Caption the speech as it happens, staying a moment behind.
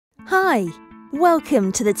Hi!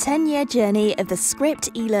 Welcome to the 10-year journey of the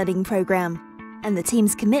Script eLearning programme and the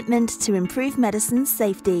team's commitment to improve medicine's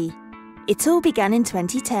safety. It all began in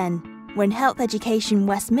 2010 when Health Education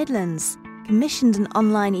West Midlands commissioned an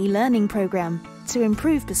online e-learning programme to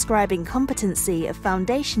improve prescribing competency of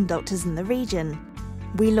foundation doctors in the region.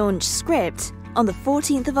 We launched Script on the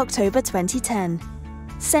 14th of October 2010,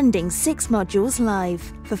 sending 6 modules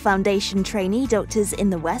live for foundation trainee doctors in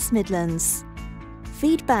the West Midlands.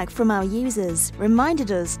 Feedback from our users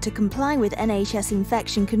reminded us to comply with NHS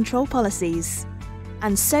infection control policies,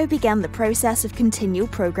 and so began the process of continual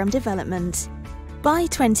programme development. By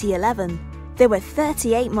 2011, there were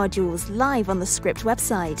 38 modules live on the Script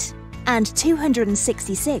website, and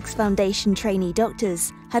 266 foundation trainee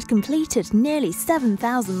doctors had completed nearly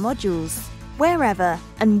 7,000 modules, wherever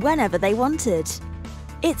and whenever they wanted.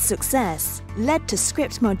 Its success led to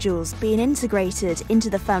Script modules being integrated into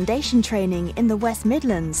the foundation training in the West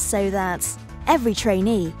Midlands so that every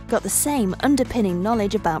trainee got the same underpinning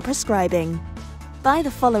knowledge about prescribing. By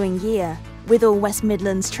the following year, with all West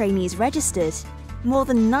Midlands trainees registered, more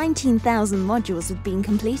than 19,000 modules had been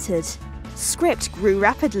completed. Script grew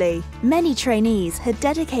rapidly. Many trainees had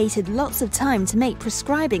dedicated lots of time to make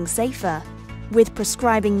prescribing safer. With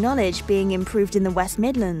prescribing knowledge being improved in the West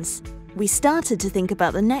Midlands, we started to think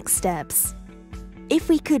about the next steps. If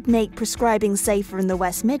we could make prescribing safer in the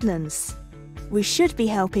West Midlands, we should be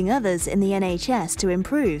helping others in the NHS to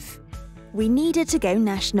improve. We needed to go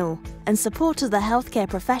national and support other healthcare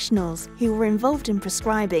professionals who were involved in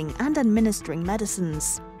prescribing and administering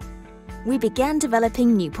medicines. We began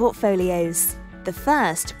developing new portfolios. The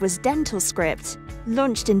first was Dental Script,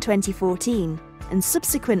 launched in 2014 and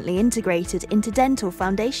subsequently integrated into dental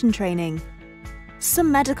foundation training.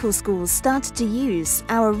 Some medical schools started to use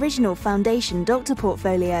our original foundation doctor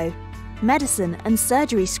portfolio, Medicine and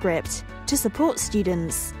Surgery Script, to support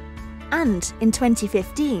students. And in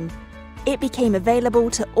 2015, it became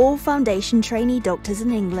available to all foundation trainee doctors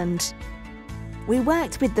in England. We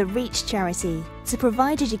worked with the REACH charity to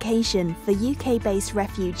provide education for UK-based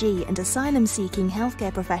refugee and asylum-seeking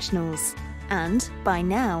healthcare professionals, and, by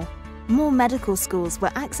now, more medical schools were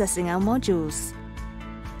accessing our modules.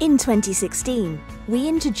 In 2016, we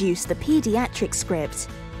introduced the Paediatric Script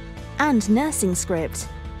and Nursing Script.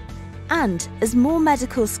 And as more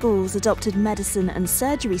medical schools adopted Medicine and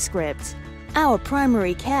Surgery Script, our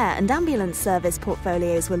Primary Care and Ambulance Service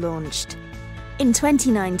portfolios were launched. In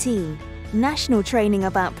 2019, national training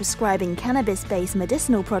about prescribing cannabis-based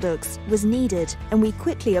medicinal products was needed, and we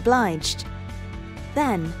quickly obliged.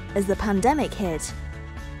 Then, as the pandemic hit,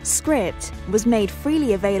 Script was made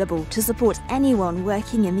freely available to support anyone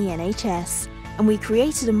working in the NHS, and we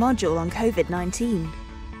created a module on COVID-19.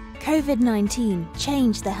 COVID-19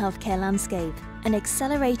 changed the healthcare landscape and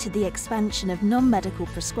accelerated the expansion of non-medical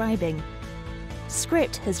prescribing.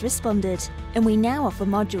 Script has responded, and we now offer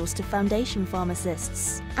modules to foundation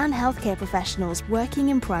pharmacists and healthcare professionals working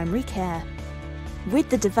in primary care.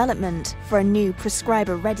 With the development for a new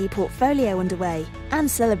prescriber-ready portfolio underway and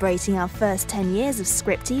celebrating our first 10 years of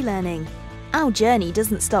Script e-learning, our journey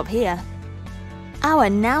doesn't stop here. Our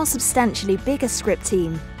now substantially bigger Script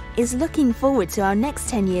team is looking forward to our next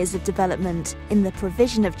 10 years of development in the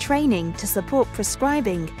provision of training to support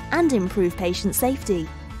prescribing and improve patient safety.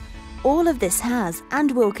 All of this has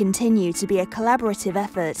and will continue to be a collaborative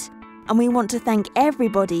effort, and we want to thank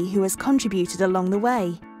everybody who has contributed along the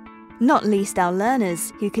way. Not least our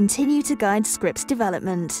learners who continue to guide Script's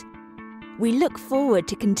development. We look forward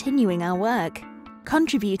to continuing our work,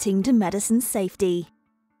 contributing to medicine's safety.